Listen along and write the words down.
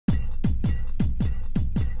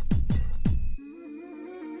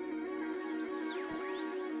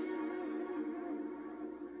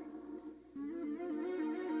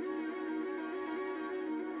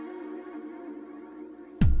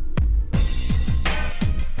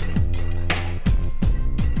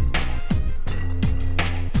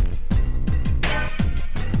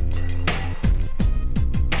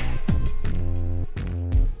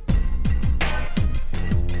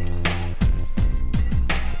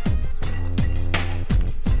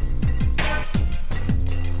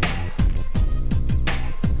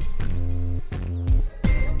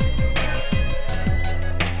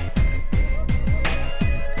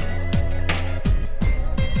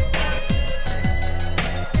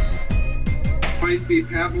might be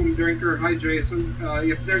pablum drinker. Hi, Jason.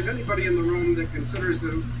 If there's anybody in the room that considers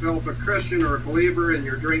themselves a Christian or a believer and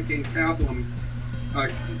you're drinking pablum,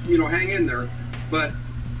 hang in there. But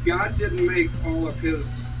God didn't make all of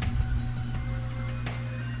his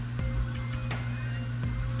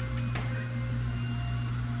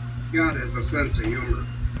God has a sense of humor.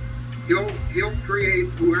 He'll create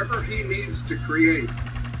whoever he needs to create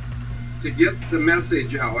to get the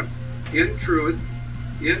message out in truth,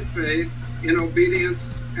 in faith, in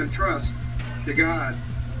obedience and trust to God.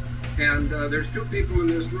 And there's two people in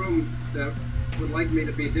this room that would like me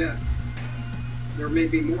to be dead. There may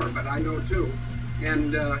be more, but I know two.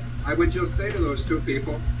 And I would just say to those two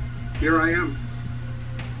people, here I am.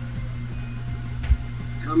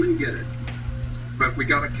 Come and get it. But we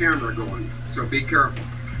got a camera going, so be careful.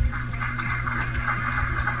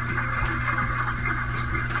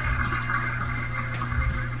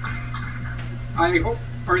 I hope,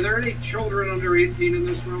 are there any children under 18 in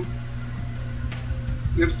this room?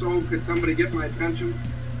 If so, could somebody get my attention?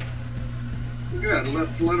 Good,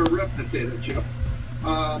 let's let her rip, potato chip.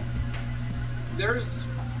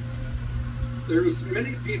 There's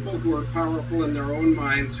many people who are powerful in their own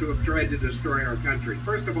minds who have tried to destroy our country.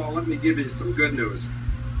 First of all, let me give you some good news.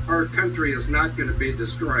 Our country is not going to be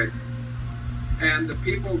destroyed. And the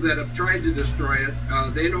people that have tried to destroy it,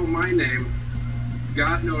 they know my name,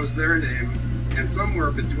 God knows their name, and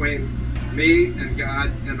somewhere between me and God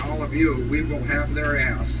and all of you, we will have their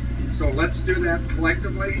ass. So let's do that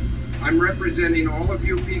collectively. I'm representing all of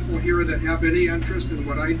you people here that have any interest in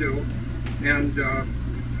what I do. And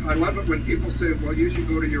I love it when people say, well, you should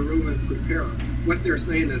go to your room and prepare. What they're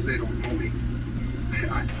saying is they don't know me.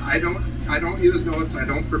 I don't use notes, I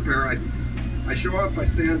don't prepare. I show up, I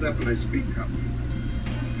stand up, and I speak up.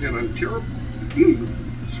 And I'm terrible,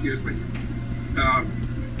 excuse me.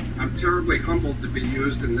 I'm terribly humbled to be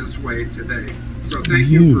used in this way today. So thank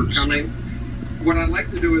you for coming. What I'd like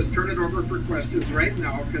to do is turn it over for questions right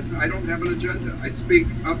now, because I don't have an agenda. I speak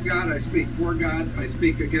of God, I speak for God, I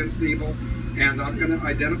speak against evil, and I'm going to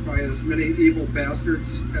identify as many evil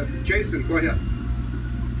bastards as... Jason, go ahead.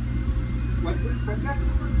 What's that?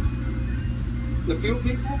 The few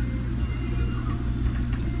people?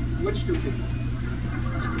 Which two people?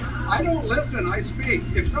 I don't listen, I speak.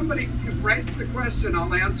 If somebody writes the question,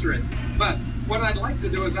 I'll answer it. But what I'd like to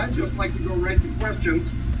do is I'd just like to go right to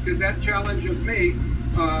questions, because that challenges me.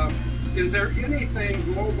 Is there anything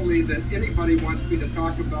globally that anybody wants me to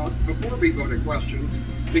talk about before we go to questions?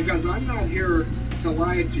 Because I'm not here to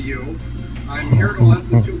lie to you. I'm here to let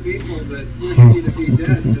the two people that wish me to be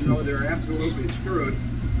dead to know they're absolutely screwed.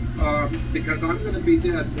 Because I'm going to be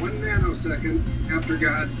dead 1 nanosecond after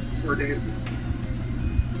God ordains it.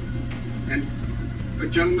 And a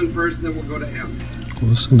gentleman first, and then we'll go to M.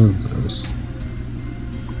 Listen to this.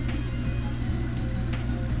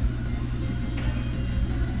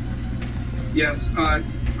 Yes,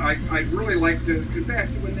 I'd really like to, in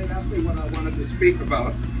fact, when they asked me what I wanted to speak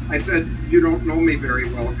about, I said, you don't know me very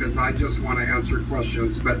well because I just want to answer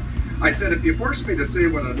questions. But I said, if you force me to say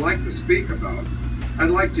what I'd like to speak about, I'd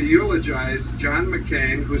like to eulogize John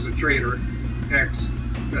McCain, who's a traitor,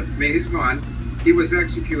 but he's gone. He was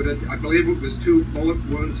executed. I believe it was 2 bullet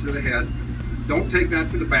wounds to the head. Don't take that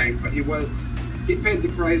to the bank, but he paid the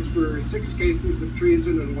price for 6 cases of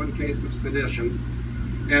treason and 1 case of sedition.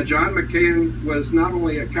 And John McCain was not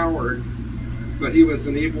only a coward, but he was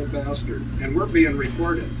an evil bastard. And we're being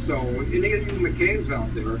recorded. So any of you McCains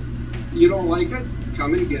out there, you don't like it,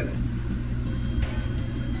 come and get it.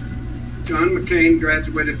 John McCain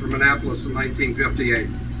graduated from Annapolis in 1958.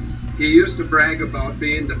 He used to brag about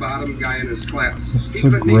being the bottom guy in his class. He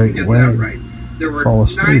couldn't even get that right. There were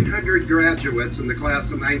 900 graduates in the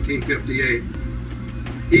class of 1958.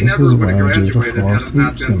 He never would have graduated had it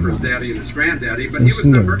not been for his daddy and his granddaddy, but he was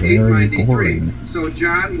number 893. So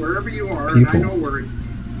John, wherever you are, and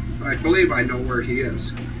I believe I know where he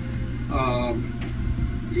is.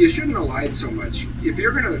 You shouldn't have lied so much. If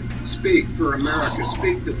you're going to speak for America,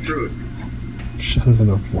 speak the truth. Shouldn't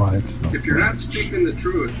have lied so much. If you're not speaking the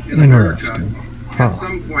truth in America, at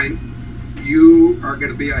some point you are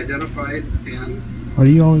going to be identified and why do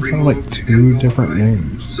you always have like 2 different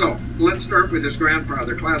names? So let's start with his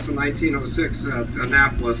grandfather, class of 1906 at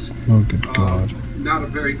Annapolis. Oh, good God. Not a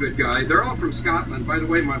very good guy. They're all from Scotland. By the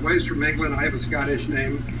way, my wife's from England. I have a Scottish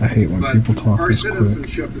name. I hate when people talk this quick. Our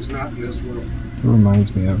citizenship is not in this world. It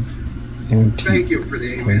reminds me of antique Thank you for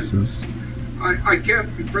the places. I can't,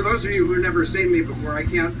 for those of you who've never seen me before, I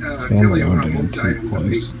can't tell you how moved I am to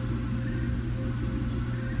be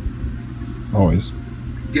always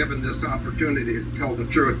given this opportunity to tell the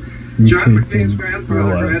truth. John McCain's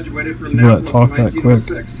grandfather graduated from Annapolis in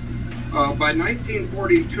 1906. By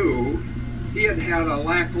 1942, he had had a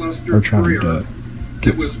lackluster They're trying career to that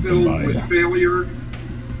get was something filled by with you. failure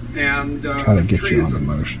and Try to get you on treason.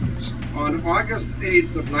 emotions. On August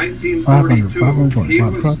 8th of 500, 1942, he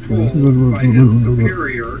was told by his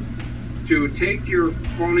superior to take your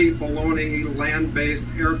phony baloney land-based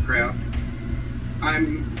aircraft.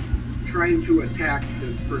 I'm trying to attack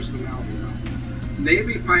his personality now.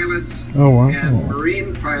 Navy pilots and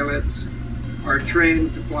Marine pilots are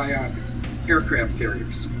trained to fly on aircraft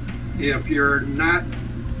carriers. If you're not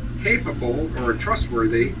capable or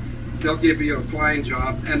trustworthy, they'll give you a flying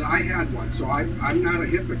job, and I had one, so I'm not a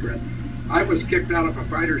hypocrite. I was kicked out of a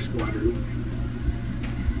fighter squadron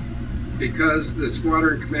because the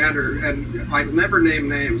squadron commander, and I'll never name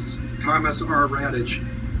names, Thomas R. Radich,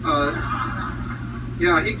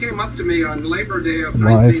 yeah, he came up to me on Labor Day of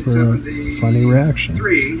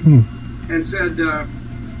 1973 and said,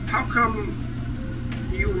 how come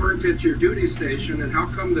you weren't at your duty station, and how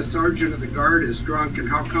come the sergeant of the guard is drunk, and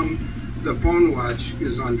how come the phone watch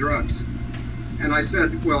is on drugs? And I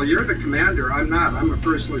said, well, you're the commander. I'm not. I'm a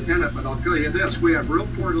first lieutenant, but I'll tell you this, we have real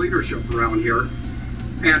poor leadership around here.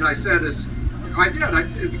 And I said,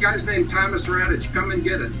 the guy's named Thomas Radich, come and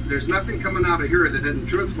get it. There's nothing coming out of here that isn't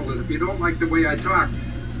truthful, and if you don't like the way I talk,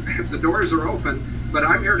 the doors are open, but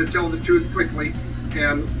I'm here to tell the truth quickly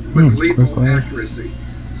and with lethal accuracy.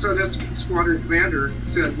 So this squadron commander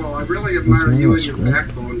said, well, I really admire you and your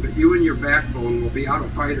backbone, but you and your backbone will be out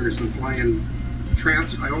of fighters and flying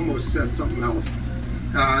I almost said something else.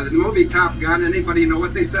 The movie Top Gun, anybody know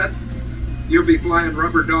what they said? You'll be flying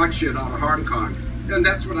rubber dog shit out of Hong Kong. And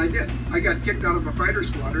that's what I did. I got kicked out of a fighter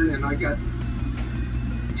squadron, and I got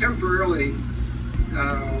temporarily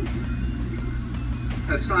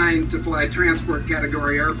assigned to fly transport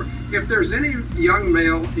category aircraft. If there's any young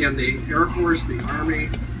male in the Air Force, the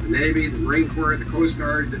Army, the Navy, the Marine Corps, the Coast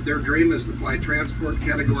Guard, that their dream is to fly transport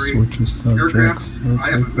category aircraft,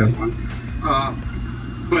 I haven't met one.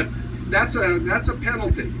 But that's a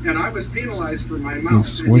penalty, and I was penalized for my mouth.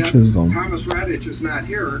 And yet, Thomas Radich is not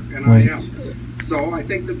here, and I am. So I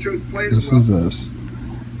think the truth plays this well. This is a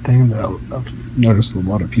thing that I've noticed a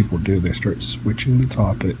lot of people do. They start switching the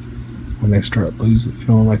topic when they start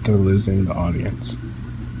feeling like they're losing the audience,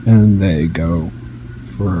 and they go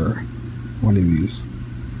for one of these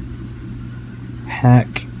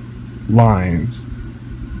hack lines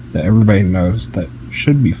that everybody knows that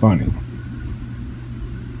should be funny.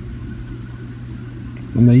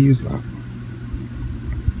 And they use that.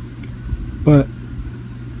 But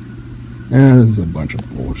this is a bunch of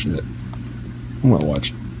bullshit. I'm gonna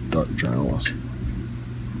watch Dark Journalist.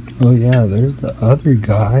 Oh yeah, there's the other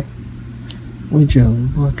guy. Would you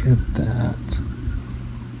look at that?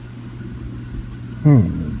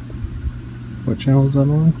 What channel is that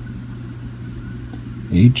on?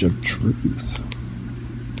 Age of Truth.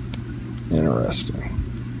 Interesting.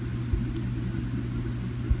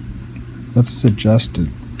 That's suggested,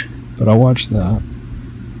 but I'll watch that.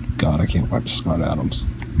 God, I can't watch Scott Adams.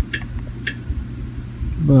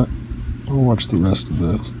 But I'll watch the rest of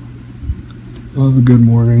this. I'll have a good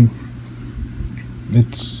morning.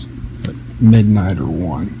 It's at midnight or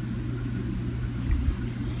 1.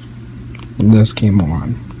 When this came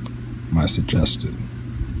on, I suggested,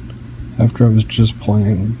 after I was just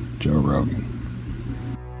playing Joe Rogan.